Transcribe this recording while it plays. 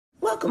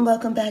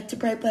Welcome back to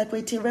Bright Black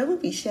Way Tarot, where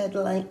we shed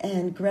light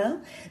and grow.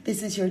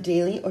 This is your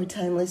daily or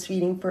timeless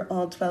reading for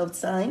all 12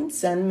 signs,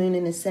 Sun, Moon,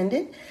 and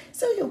Ascendant.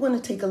 So you'll want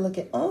to take a look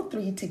at all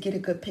three to get a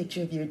good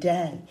picture of your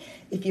day.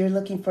 If you're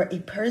looking for a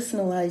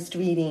personalized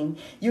reading,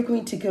 you're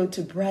going to go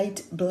to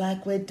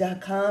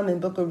brightblackwood.com and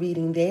book a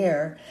reading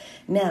there.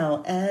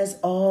 Now, as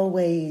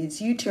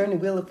always, you turn the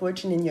wheel of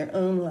fortune in your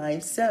own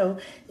life, so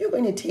you're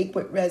going to take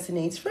what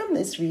resonates from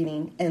this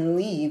reading and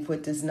leave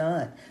what does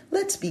not.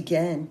 Let's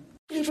begin.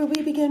 Libra,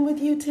 we begin with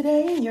you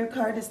today, and your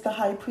card is the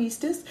High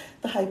Priestess.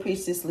 The High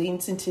Priestess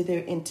leans into their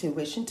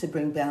intuition to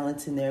bring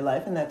balance in their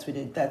life, and that's what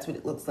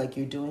it looks like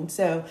you're doing.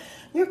 So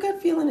your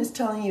gut feeling is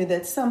telling you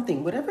that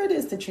something, whatever it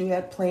is that you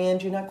had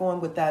planned, you're not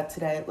going with that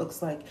today. It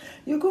looks like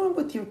you're going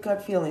with your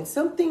gut feeling.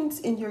 Something's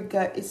in your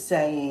gut is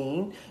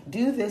saying,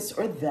 do this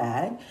or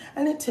that,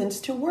 and it tends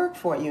to work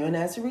for you. And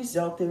as a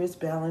result, there is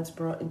balance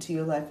brought into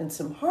your life and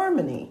some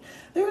harmony.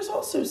 There is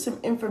also some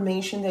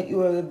information that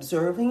you are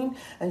observing,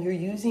 and you're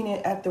using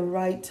it at the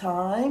right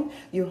time.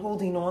 You're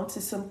holding on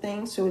to some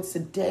things, so it's a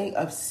day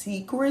of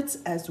secrets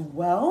as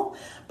well,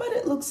 but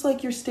it looks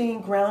like you're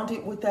staying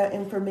grounded with that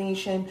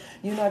information.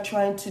 You're not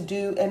trying to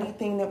do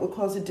anything that would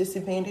cause a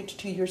disadvantage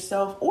to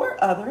yourself or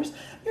others.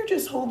 You're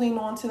just holding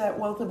on to that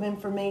wealth of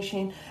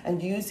information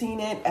and using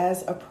it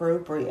as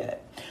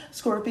appropriate.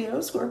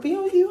 Scorpio,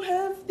 you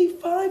have the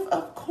Five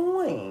of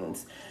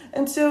Coins.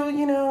 And so,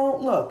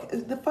 look,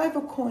 the Five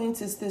of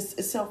Coins is this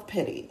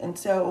self-pity. And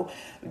so,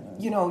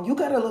 you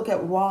got to look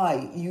at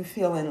why you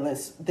feeling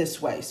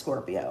this way,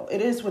 Scorpio.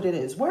 It is what it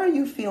is. Why are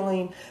you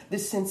feeling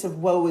this sense of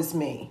woe is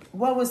me?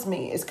 Woe is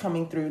me is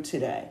coming through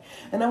today.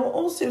 And I will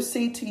also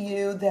say to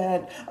you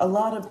that a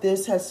lot of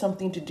this has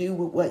something to do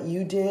with what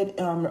you did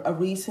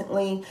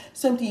recently.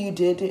 Something you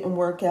didn't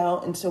work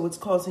out. And so it's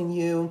causing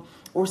you,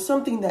 or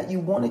something that you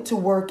wanted to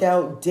work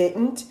out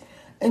didn't.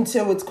 And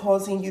so it's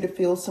causing you to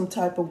feel some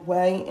type of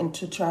way and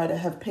to try to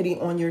have pity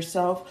on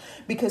yourself,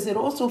 because it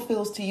also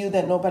feels to you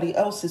that nobody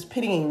else is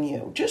pitying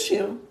you. Just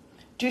you.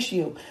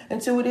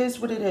 And so it is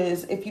what it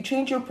is. If you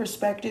change your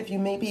perspective, you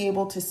may be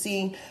able to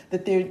see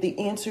that the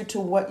answer to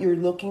what you're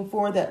looking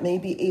for that may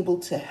be able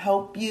to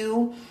help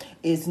you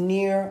is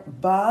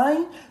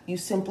nearby. You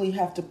simply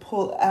have to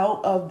pull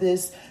out of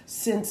this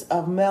sense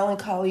of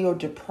melancholy or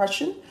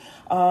depression.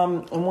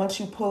 And once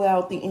you pull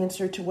out, the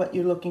answer to what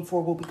you're looking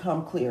for will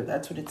become clear.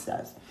 That's what it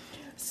says.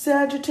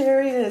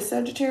 Sagittarius,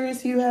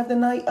 you have the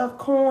Knight of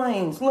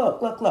Coins.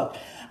 Look.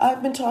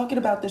 I've been talking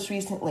about this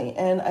recently,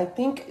 and I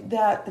think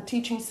that the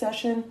teaching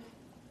session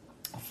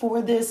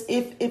for this,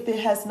 if it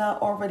has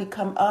not already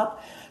come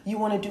up, you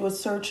want to do a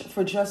search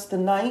for just the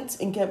Knights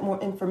and get more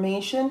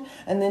information,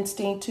 and then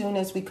stay tuned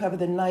as we cover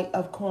the Knight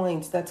of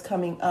Coins that's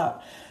coming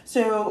up.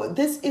 So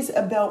this is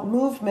about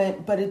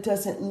movement, but it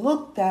doesn't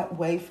look that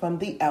way from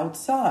the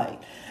outside.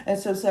 And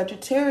so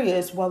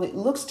Sagittarius, while it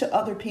looks to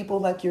other people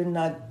like you're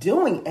not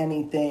doing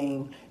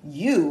anything,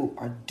 you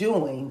are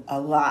doing a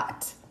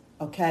lot.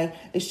 Okay,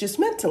 it's just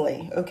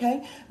mentally,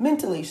 okay?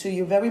 Mentally. So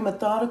you're very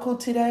methodical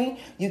today.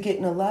 You're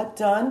getting a lot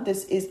done.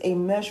 This is a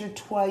measure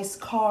twice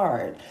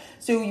card.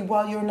 So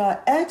while you're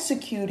not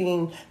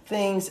executing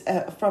things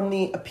from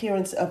the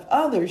appearance of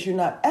others, you're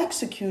not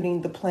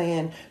executing the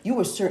plan. You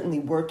are certainly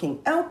working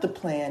out the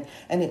plan.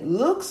 And it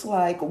looks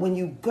like when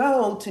you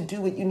go to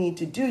do what you need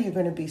to do, you're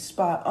going to be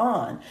spot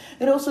on.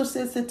 It also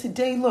says that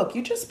today, look,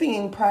 you're just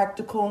being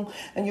practical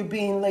and you're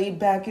being laid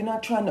back. You're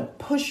not trying to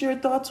push your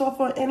thoughts off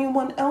on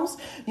anyone else.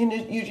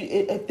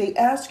 If they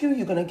ask you,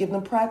 you're going to give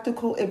them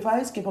practical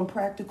advice, give them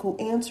practical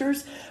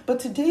answers.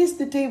 But today's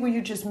the day where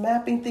you're just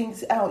mapping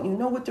things out. You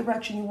know what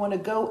direction you want to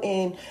go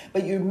in,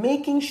 but you're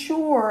making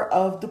sure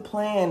of the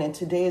plan. And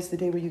today is the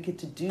day where you get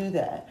to do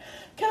that.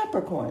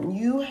 Capricorn,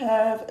 you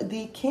have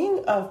the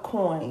King of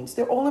Coins.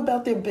 They're all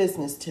about their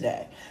business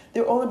today.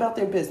 They're all about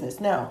their business.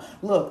 Now,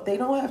 look, they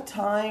don't have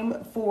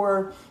time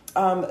for...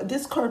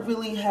 this card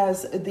really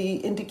has the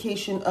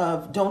indication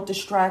of don't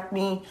distract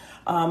me.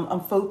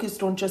 I'm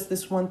focused on just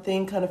this one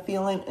thing kind of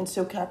feeling. And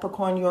so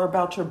Capricorn, you're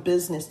about your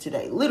business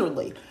today,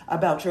 literally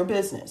about your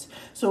business.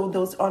 So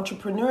those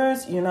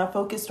entrepreneurs, you're not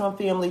focused on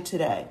family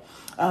today.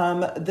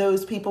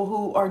 Those people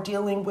who are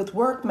dealing with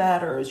work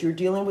matters, you're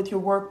dealing with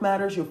your work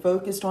matters. You're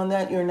focused on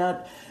that.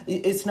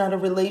 It's not a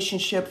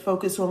relationship,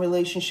 focus on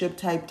relationship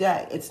type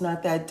day. It's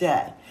not that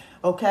day.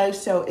 Okay,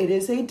 so it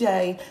is a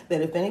day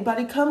that if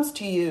anybody comes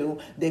to you,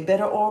 they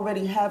better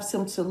already have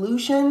some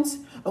solutions.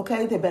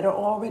 Okay, they better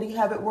already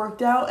have it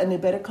worked out, and they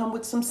better come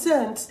with some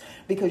sense,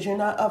 because you're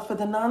not up for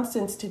the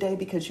nonsense today,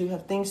 because you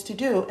have things to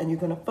do and you're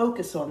going to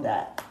focus on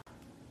that.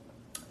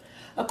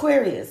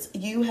 Aquarius,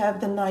 you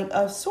have the Knight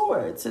of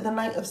Swords. So the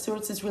Knight of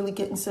Swords is really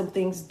getting some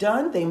things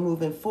done. They're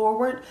moving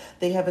forward.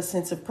 They have a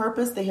sense of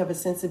purpose. They have a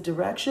sense of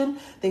direction.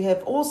 They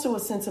have also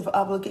a sense of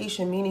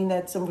obligation, meaning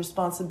that some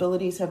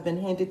responsibilities have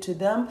been handed to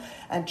them,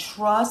 and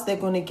trust they're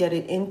going to get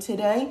it in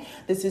today.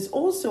 This is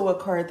also a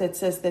card that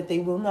says that they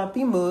will not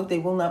be moved. They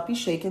will not be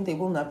shaken. They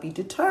will not be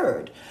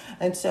deterred.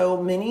 And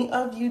so many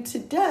of you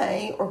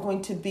today are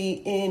going to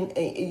be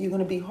you're going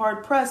to be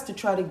hard pressed to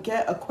try to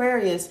get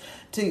Aquarius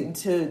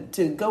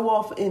to go off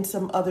off in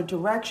some other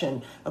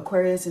direction.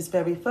 Aquarius is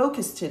very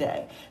focused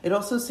today. It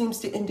also seems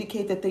to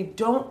indicate that they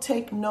don't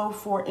take no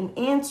for an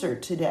answer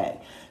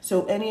today.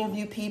 So any of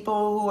you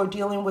people who are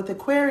dealing with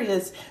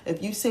Aquarius,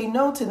 if you say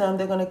no to them,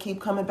 they're going to keep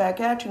coming back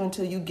at you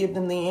until you give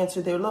them the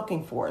answer they're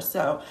looking for.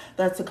 So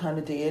that's the kind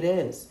of day it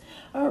is.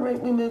 All right,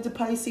 we move to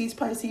Pisces.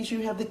 Pisces,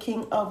 you have the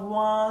King of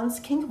Wands.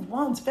 King of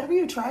Wands, very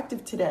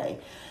attractive today.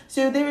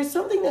 So there is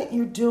something that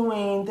you're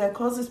doing that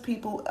causes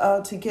people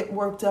to get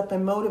worked up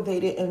and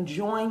motivated and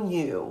join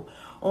you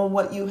on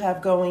what you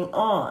have going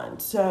on.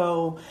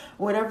 So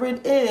whatever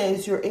it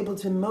is, you're able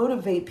to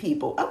motivate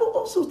people. I will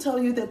also tell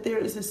you that there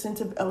is a sense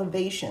of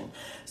elevation.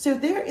 So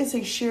there is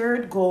a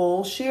shared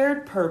goal,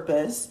 shared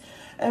purpose.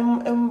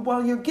 And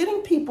while you're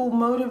getting people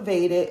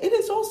motivated, it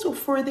is also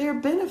for their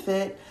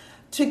benefit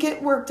to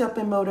get worked up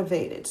and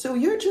motivated. So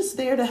you're just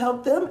there to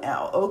help them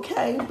out,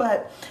 okay?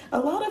 But a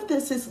lot of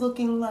this is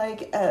looking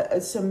like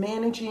some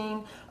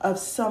managing of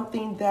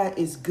something that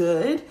is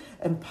good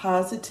and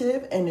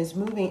positive and is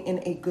moving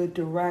in a good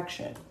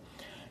direction.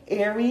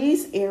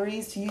 Aries,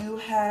 you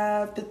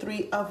have the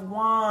Three of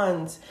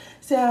Wands.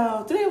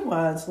 So Three of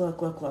Wands,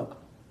 look.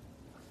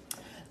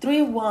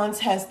 Three of Wands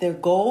has their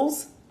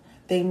goals.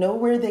 They know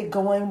where they're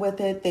going with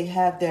it. They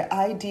have their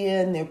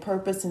idea and their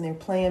purpose and their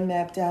plan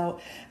mapped out.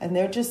 And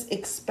they're just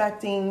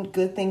expecting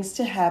good things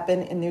to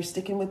happen. And they're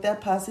sticking with that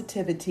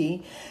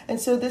positivity. And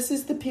so this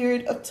is the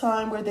period of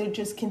time where they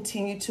just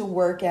continue to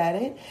work at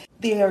it.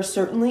 They are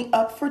certainly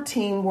up for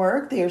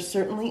teamwork. They are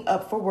certainly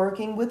up for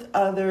working with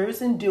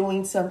others and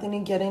doing something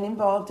and getting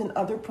involved in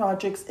other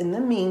projects in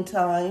the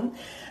meantime.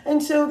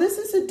 And so this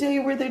is a day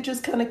where they're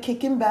just kind of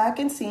kicking back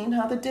and seeing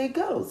how the day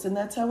goes. And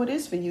that's how it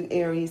is for you,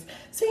 Aries.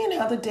 Seeing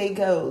how the day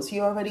goes.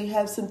 You already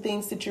have some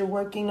things that you're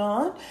working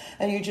on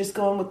and you're just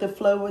going with the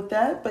flow with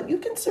that. But you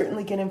can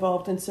certainly get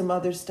involved in some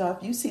other stuff.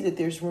 You see that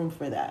there's room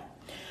for that.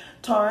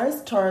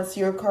 Taurus,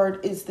 your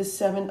card is the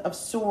Seven of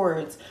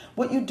Swords.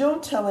 What you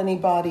don't tell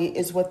anybody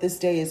is what this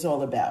day is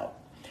all about.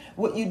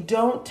 What you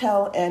don't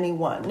tell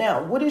anyone.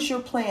 Now, what is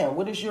your plan?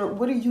 What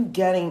are you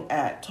getting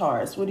at,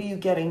 Taurus? What are you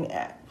getting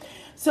at?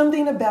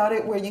 Something about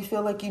it where you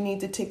feel like you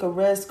need to take a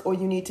risk or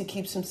you need to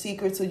keep some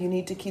secrets or you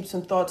need to keep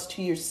some thoughts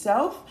to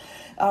yourself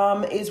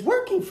is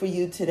working for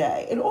you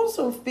today. It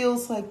also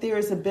feels like there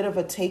is a bit of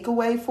a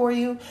takeaway for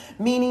you,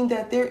 meaning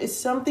that there is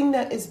something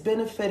that is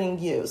benefiting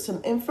you.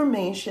 Some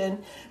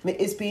information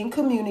is being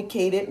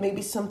communicated,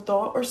 maybe some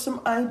thought or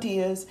some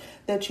ideas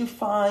that you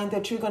find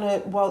that you're going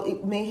to, while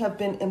it may have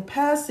been in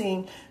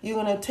passing,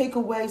 you're going to take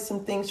away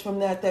some things from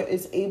that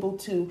is able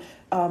to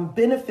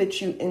benefit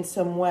you in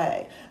some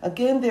way.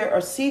 Again, there are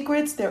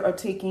secrets, there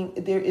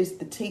is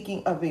the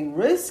taking of a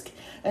risk,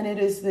 and it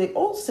is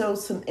also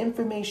some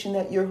information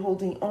that you're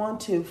holding on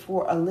to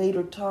for a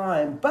later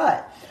time.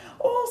 But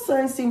all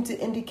signs seem to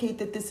indicate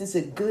that this is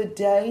a good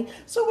day.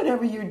 So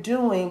whatever you're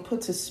doing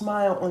puts a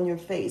smile on your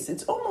face.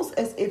 It's almost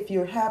as if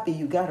you're happy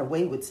you got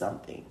away with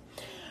something.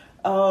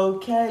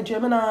 Okay,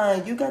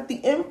 Gemini, you got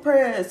the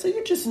Empress. So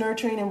you're just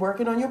nurturing and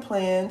working on your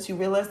plans. You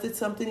realize that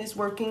something is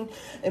working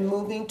and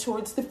moving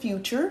towards the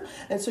future.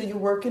 And so you're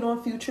working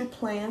on future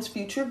plans,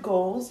 future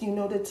goals. You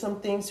know that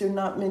some things are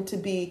not meant to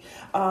be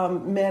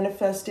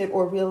manifested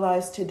or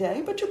realized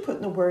today, but you're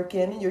putting the work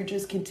in and you're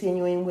just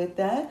continuing with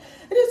that.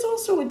 It is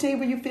also a day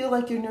where you feel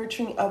like you're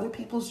nurturing other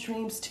people's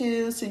dreams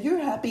too. So you're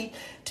happy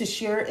to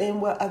share in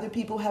what other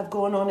people have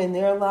going on in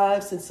their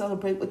lives and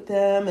celebrate with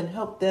them and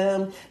help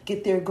them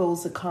get their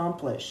goals accomplished.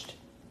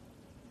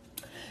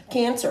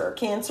 Cancer,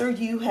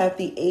 you have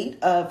the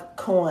Eight of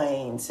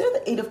Coins. So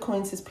the Eight of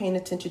Coins is paying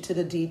attention to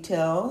the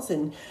details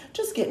and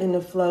just getting in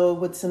the flow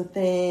with some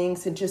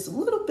things and just a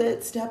little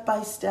bit step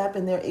by step,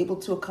 and they're able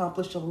to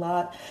accomplish a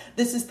lot.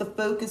 This is the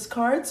focus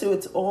card, so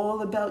it's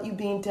all about you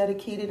being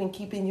dedicated and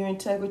keeping your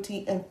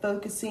integrity and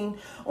focusing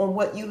on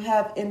what you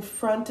have in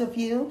front of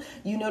you.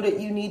 You know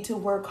that you need to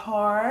work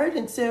hard,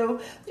 and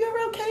so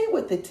you're okay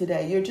with it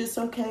today. You're just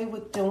okay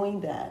with doing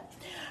that.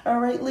 All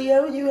right,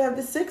 Leo, you have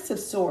the Six of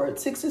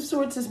Swords. Six of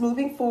Swords is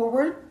moving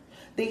forward.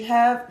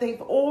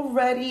 They've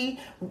already,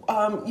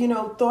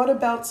 thought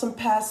about some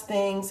past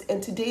things,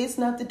 and today is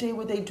not the day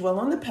where they dwell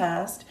on the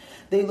past.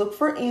 They look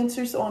for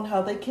answers on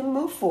how they can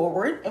move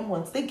forward, and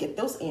once they get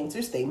those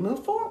answers, they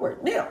move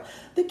forward. Now,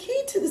 the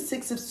key to the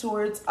Six of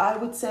Swords, I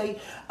would say,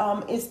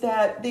 is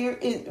that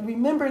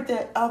remember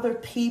that other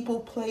people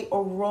play a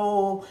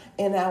role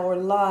in our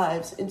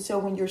lives, and so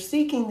when you're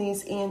seeking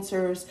these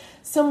answers,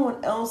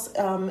 someone else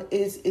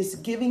is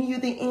giving you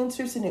the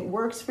answers, and it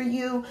works for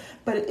you,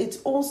 but it's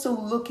also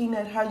looking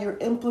at how you're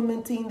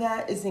implementing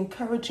that, is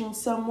encouraging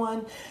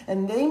someone,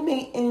 and they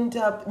may end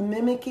up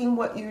mimicking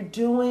what you're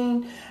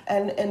doing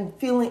and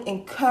feeling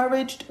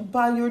encouraged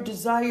by your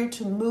desire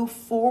to move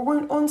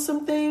forward on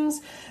some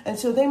things. And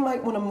so they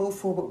might want to move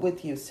forward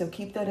with you. So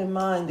keep that in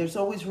mind. There's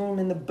always room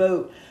in the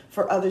boat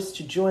for others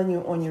to join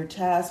you on your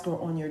task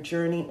or on your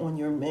journey, on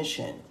your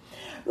mission.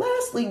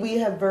 Lastly, we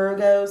have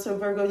Virgo. So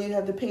Virgo, you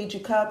have the Page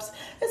of Cups.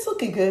 It's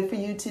looking good for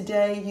you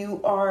today. You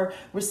are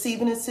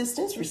receiving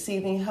assistance,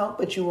 receiving help,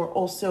 but you are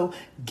also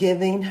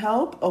giving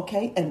help,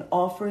 okay, and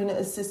offering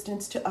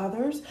assistance to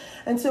others.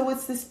 And so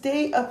it's this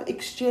day of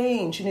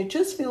exchange, and it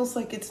just feels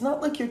like it's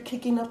not like you're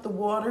kicking up the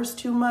waters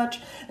too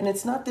much, and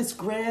it's not this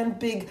grand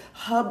big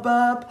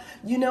hubbub,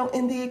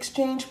 in the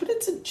exchange, but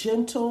it's a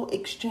gentle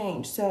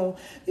exchange. So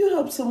you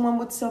help someone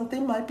with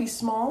something, might be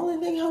small,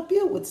 and they help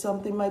you with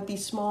something, might be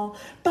small,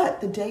 but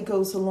the day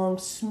goes along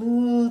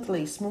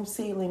smoothly. Smooth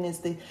sailing is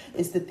the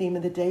theme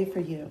of the day for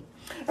you.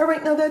 All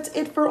right, now that's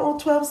it for all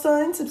 12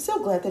 signs. I'm so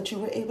glad that you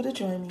were able to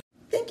join me.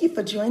 Thank you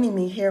for joining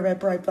me here at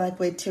Bright Black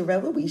with Tarot,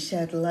 where we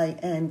shed light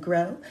and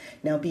grow.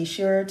 Now be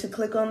sure to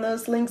click on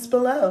those links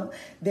below.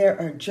 There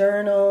are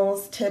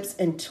journals, tips,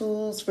 and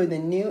tools for the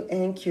new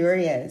and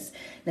curious.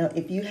 Now,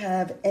 if you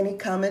have any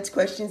comments,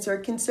 questions, or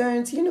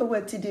concerns, you know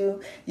what to do.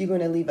 You're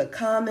going to leave a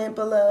comment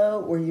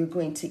below, or you're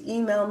going to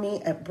email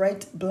me at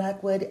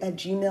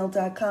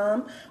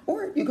brightblackwood@gmail.com,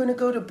 or you're going to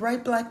go to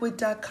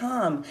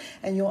brightblackwood.com,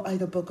 and you'll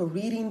either book a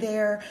reading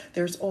there.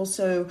 There's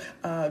also,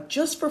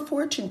 just for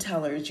fortune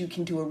tellers, you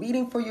can do a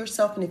reading for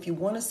yourself, and if you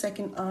want a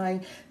second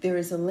eye, there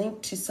is a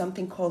link to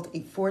something called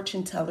a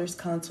fortune teller's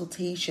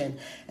consultation,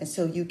 and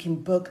so you can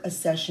book a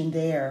session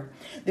there.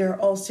 There are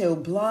also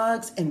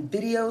blogs and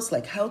videos,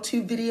 like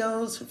how-to videos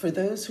for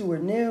those who are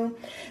new,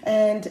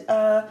 and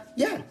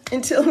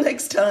until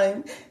next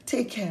time,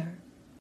 take care.